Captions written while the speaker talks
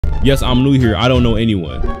Yes, I'm new here. I don't know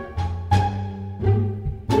anyone.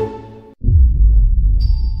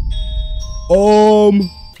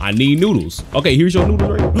 I need noodles. Okay, here's your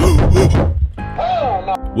noodles right here.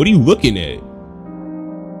 What are you looking at?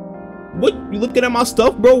 What? You looking at my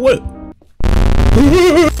stuff, bro? What?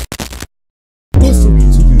 What's up,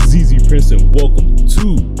 YouTube? It's ZZ Prince and welcome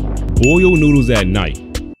to Boil Noodles at Night.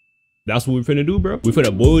 That's what we're finna do, bro. We're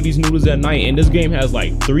finna boil these noodles at night, and this game has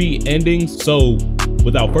like 3 endings. So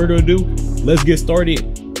without further ado, let's get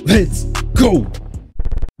started. Let's go.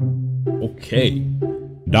 Okay. ...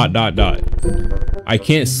 I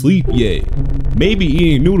can't sleep yet. Maybe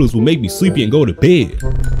eating noodles will make me sleepy and go to bed.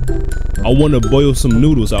 I want to boil some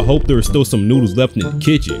noodles. I hope there are still some noodles left in the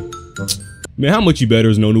kitchen. Man, how much you bet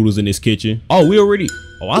there's no noodles in this kitchen? Oh, we already...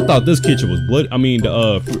 Oh, I thought this kitchen was bloody. I mean,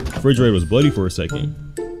 the refrigerator was bloody for a second.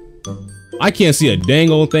 I can't see a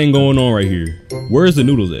dang old thing going on right here. Where's the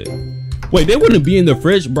noodles at? Wait, they wouldn't be in the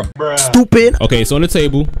fridge, bro. Bruh. Stupid. Okay, so on the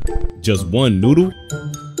table, just 1 noodle.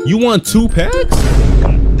 You want 2 packs?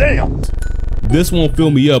 Damn. This won't fill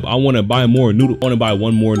me up. I want to buy more noodle. I want to buy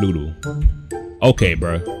 1 more noodle. Okay,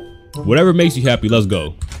 bro. Whatever makes you happy, let's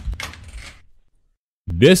go.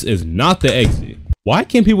 This is not the exit. Why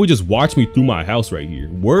can't people just watch me through my house right here?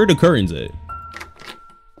 Where are the curtains at?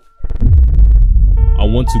 I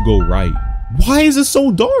want to go right. Why is it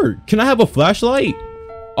so dark? Can I have a flashlight?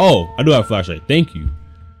 Oh, I do have a flashlight. Thank you.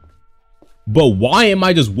 But why am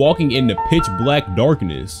I just walking in the pitch black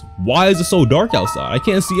darkness? Why is it so dark outside? I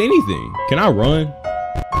can't see anything. Can I run?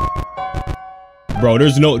 Bro,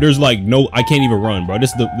 there's like no, I can't even run, bro.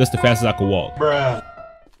 That's the fastest I could walk. Bruh.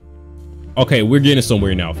 Okay, we're getting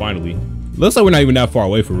somewhere now, finally. Looks like we're not even that far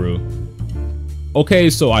away for real. Okay,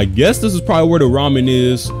 so I guess this is probably where the ramen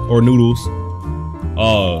is, or noodles.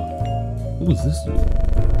 Who is this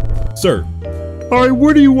dude? Sir. Alright,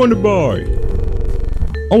 what do you want to buy?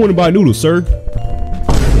 I want to buy noodles, sir.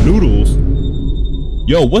 Noodles?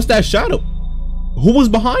 Yo, what's that shadow? Who was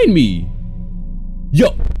behind me?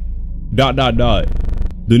 Yo. ... The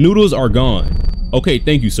noodles are gone. Okay,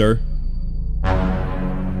 thank you, sir.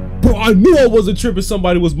 Bro, I knew I wasn't tripping.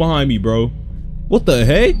 Somebody was behind me, bro. What the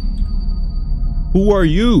heck? Who are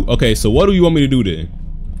you? Okay, so what do you want me to do then?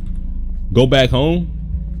 Go back home?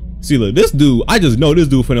 See, look, this dude, I just know this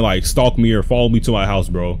dude finna like stalk me or follow me to my house,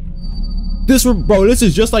 bro. This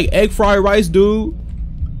is just like egg fried rice, dude.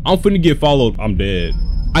 I'm finna get followed. I'm dead.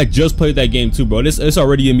 I just played that game too, bro. It's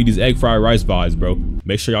already giving me these egg fried rice vibes, bro.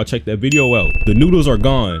 Make sure y'all check that video out. The noodles are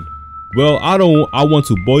gone. Well, I want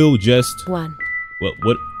to boil just 1.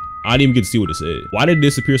 What? I didn't even get to see what it said. Why did it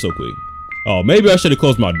disappear so quick? Oh, maybe I should have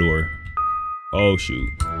closed my door. Oh shoot.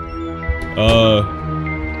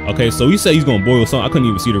 Okay, so he said he's gonna boil something. I couldn't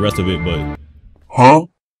even see the rest of it, but Huh?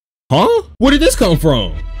 Where did this come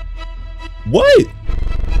from? What?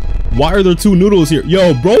 Why are there 2 noodles here?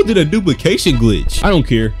 Yo, bro did a duplication glitch. I don't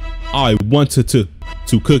care. I wanted to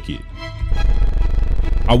cook it.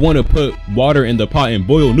 I want to put water in the pot and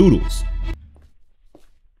boil noodles.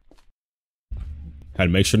 Had to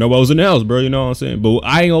make sure nobody was in the house, bro. You know what I'm saying? But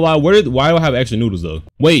I ain't gonna lie. Why do I have extra noodles though?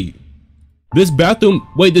 Wait, this bathroom.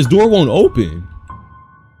 Wait, this door won't open.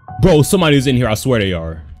 Bro, somebody's in here. I swear they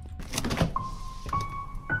are.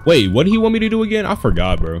 Wait, what did he want me to do again? I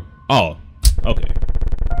forgot, bro. Oh, okay.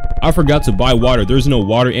 I forgot to buy water. There's no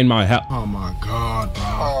water in my house. Oh my god, bro.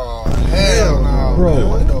 Oh hell no,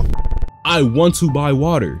 bro. I want to buy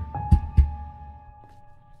water.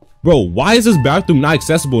 Bro, why is this bathroom not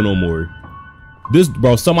accessible no more?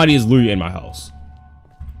 Bro, somebody is literally in my house.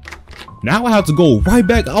 Now I have to go right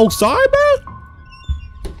back outside,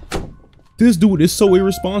 bro? This dude is so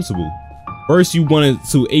irresponsible. First you wanted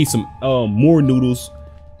to eat some more noodles.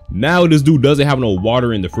 Now this dude doesn't have no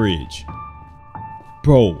water in the fridge.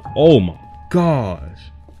 Bro, oh my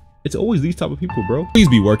gosh. It's always these type of people, bro. Please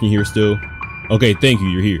be working here still. Okay, thank you,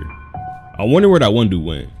 you're here. I wonder where that one dude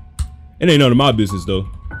went. It ain't none of my business though.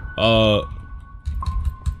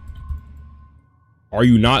 Are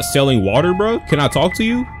you not selling water, bro? Can I talk to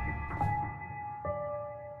you?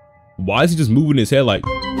 Why is he just moving his head like...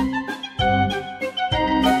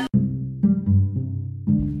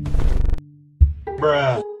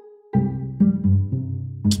 Bruh.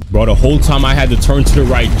 Bro, the whole time I had to turn to the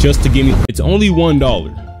right just to give me... It's only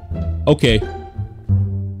 $1. Okay.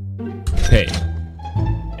 Hey.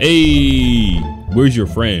 Hey. Where's your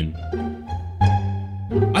friend?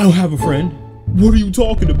 I don't have a friend. What are you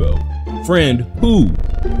talking about? Friend who?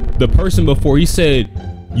 The person before. He said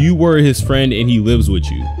you were his friend and he lives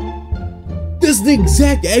with you. This is the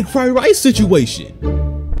exact egg fried rice situation. ...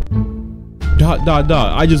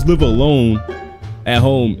 I just live alone at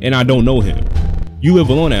home and I don't know him. You live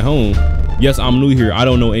alone at home, Yes, I'm new here. I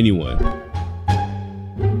don't know anyone.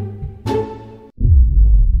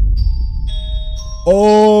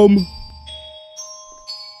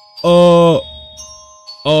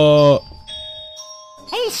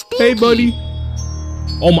 Hey, buddy.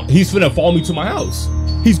 Oh my, he's finna follow me to my house.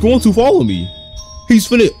 He's going to follow me. He's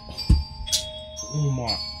finna. Oh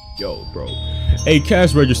my. Yo, bro. Hey,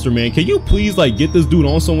 cash register, man. Can you please, like, get this dude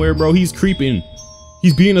on somewhere, bro? He's creeping.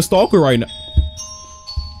 He's being a stalker right now.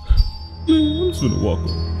 Man, I'm just finna walk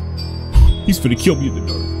up. He's finna kill me in the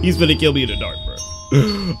dark. He's finna kill me in the dark, bro.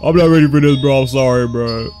 I'm not ready for this, bro. I'm sorry,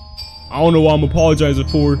 bro. I don't know what I'm apologizing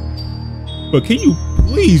for. But can you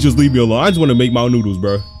please just leave me alone? I just want to make my noodles,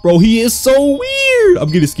 bro. Bro, he is so weird. I'm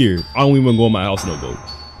getting scared. I don't even go in my house no more.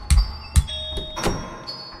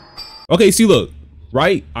 Okay, see, look.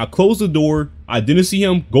 Right? I closed the door. I didn't see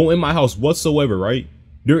him go in my house whatsoever, right?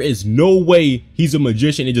 There is no way he's a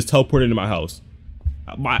magician and just teleported into my house.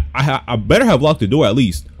 I better have locked the door at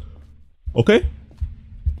least. Okay?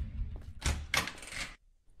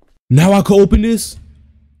 Now I can open this?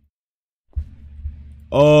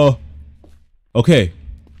 Okay.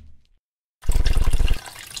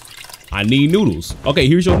 I need noodles. Okay,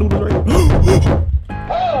 here's your noodles right here.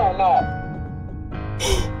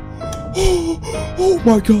 Oh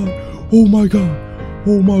my god. Oh my god.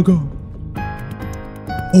 Oh my god.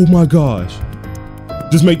 Oh my gosh.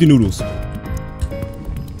 Just make the noodles.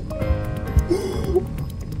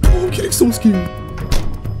 Oh, I'm getting so scared.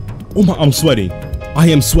 Oh my, I'm sweating. I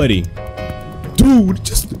am sweating. Dude,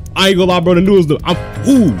 just, I ain't gonna lie, bro, the noodles,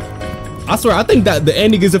 ooh. I swear, I think that the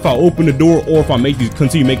ending is if I open the door or if I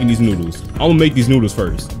continue making these noodles. I'm gonna make these noodles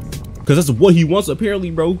first. Cause that's what he wants apparently,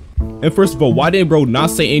 bro. And first of all, why didn't bro not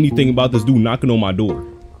say anything about this dude knocking on my door?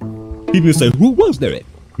 He didn't say, who was there?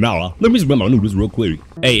 Nah, let me just run my noodles real quick.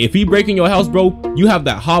 Hey, if he breaking your house, bro, you have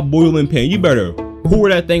that hot boiling pan. You better pour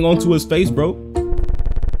that thing onto his face, bro.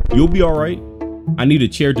 You'll be all right. I need a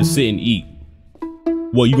chair to sit and eat.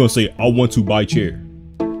 What, you gonna say, I want to buy chair?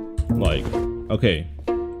 Like, okay.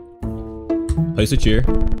 Place a chair.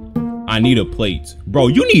 I need a plate. Bro,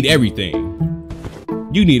 you need everything.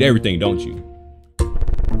 You need everything, don't you?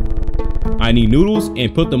 I need noodles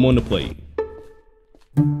and put them on the plate.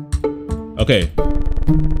 Okay.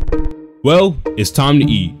 Well, it's time to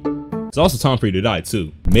eat. It's also time for you to die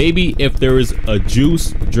too. Maybe if there is a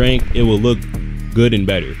juice drink, it will look good and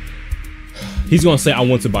better. He's gonna say, I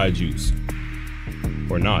want to buy a juice.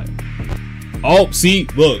 Or not. Oh, see,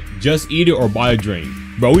 look, just eat it or buy a drink.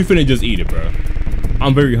 Bro, we finna just eat it, bro.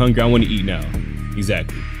 I'm very hungry. I want to eat now.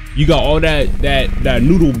 Exactly. You got all that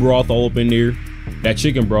noodle broth all up in there. That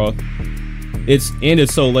chicken broth. It's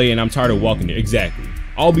so late and I'm tired of walking there. Exactly.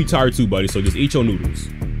 I'll be tired too, buddy. So just eat your noodles.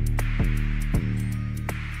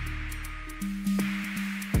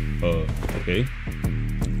 Okay.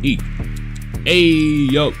 Eat. Hey,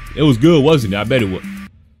 yo. It was good, wasn't it? I bet it was.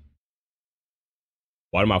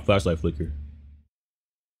 Why did my flashlight flicker?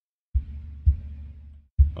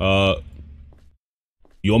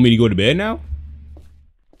 You want me to go to bed now?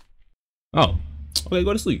 Oh, okay,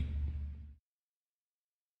 go to sleep.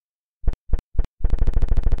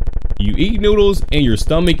 You eat noodles and your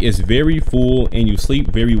stomach is very full and you sleep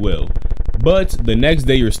very well. But the next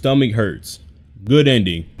day your stomach hurts. Good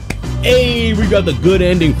ending. Hey, we got the good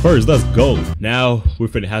ending first. Let's go. Now we're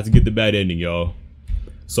finna have to get the bad ending, y'all.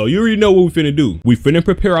 So you already know what we finna do. We finna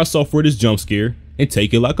prepare ourselves for this jump scare and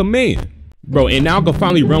take it like a man. Bro, and now I can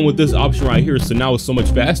finally run with this option right here, so now it's so much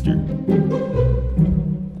faster.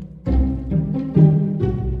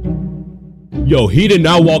 Yo, he did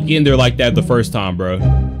not walk in there like that the first time, bro.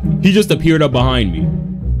 He just appeared up behind me.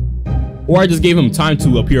 Or I just gave him time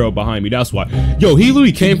to appear up behind me, that's why. Yo, he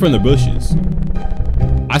literally came from the bushes.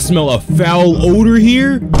 I smell a foul odor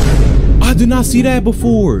here. I did not see that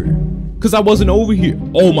before. Cause I wasn't over here.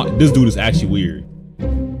 Oh my, this dude is actually weird.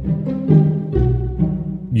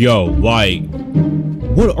 Yo, like,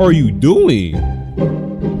 what are you doing?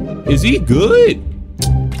 Is he good?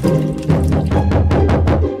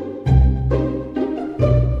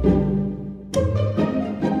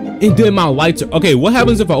 And then my lights are, okay, what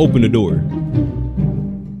happens if I open the door?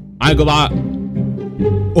 I ain't gonna lie.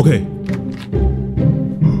 Okay.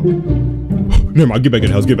 Never mind, get back in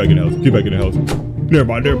the house, get back in the house, get back in the house. Never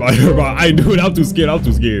mind. I ain't doing it, I'm too scared.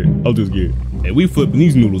 Hey, we flipping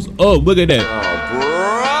these noodles up, look at that.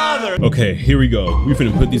 Okay, here we go. We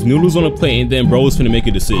finna put these noodles on a plate and then bro is finna make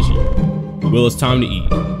a decision. Well, it's time to eat.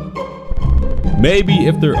 Maybe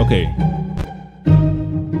if they're, okay.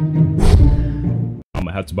 I'm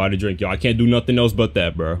gonna have to buy the drink, y'all. I can't do nothing else but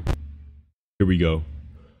that, bro. Here we go.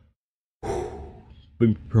 Let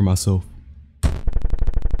me prepare myself.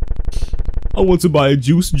 I want to buy a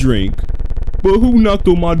juice drink. But who knocked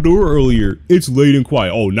on my door earlier? It's late and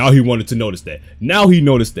quiet. Oh, now he wanted to notice that. Now he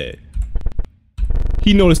noticed that.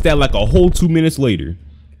 He noticed that like a whole 2 minutes later.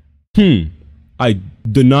 I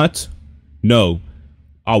do not know.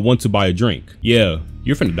 I want to buy a drink. Yeah,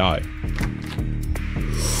 you're finna die.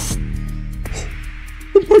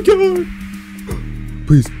 Oh my God.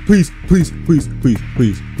 Please, please, please, please, please,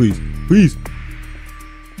 please, please, please.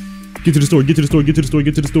 Get to the store, get to the store, get to the store,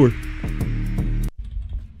 get to the store.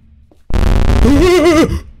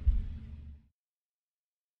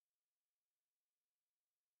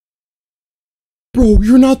 Bro,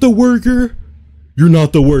 you're not the worker. You're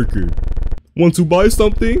not the worker. Want to buy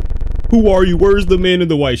something? Who are you? Where's the man in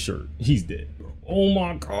the white shirt? He's dead. Oh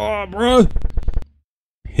my God, bro.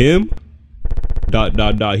 Him? ...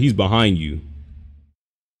 He's behind you.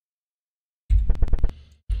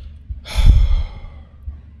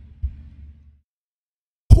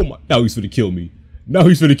 Oh my, now he's finna kill me. Now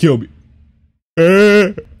he's finna kill me.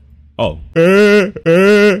 Oh.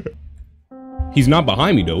 He's not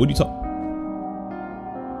behind me though. What are you talking?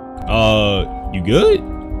 You good?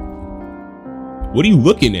 What are you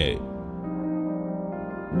looking at?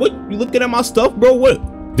 What? You looking at my stuff, bro?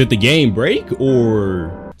 What? Did the game break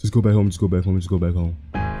or? Just go back home, just go back home, just go back home.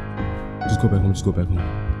 Just go back home, just go back home.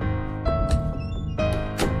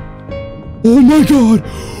 Oh my God!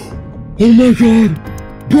 Oh my God!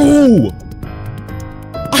 Bro!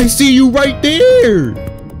 I see you right there!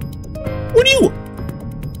 What are you?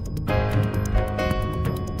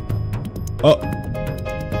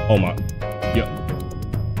 Oh my, yeah.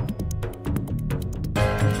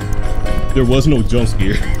 There was no jump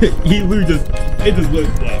scare. He literally just, it just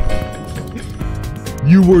looked like.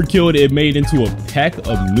 You were killed and made into a pack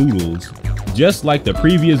of noodles, just like the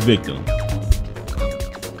previous victim.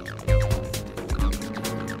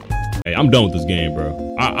 Hey, I'm done with this game,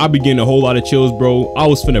 bro. I be getting a whole lot of chills, bro. I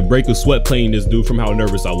was finna break a sweat playing this dude from how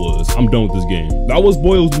nervous I was. I'm done with this game. That was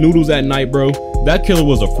boiled noodles at night, bro. That killer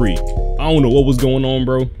was a freak. I don't know what was going on,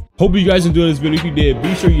 bro. Hope you guys enjoyed this video. If you did,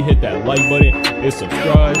 be sure you hit that like button and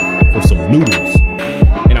subscribe for some noodles.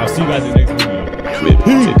 And I'll see you guys in the next video.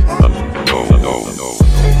 Peace.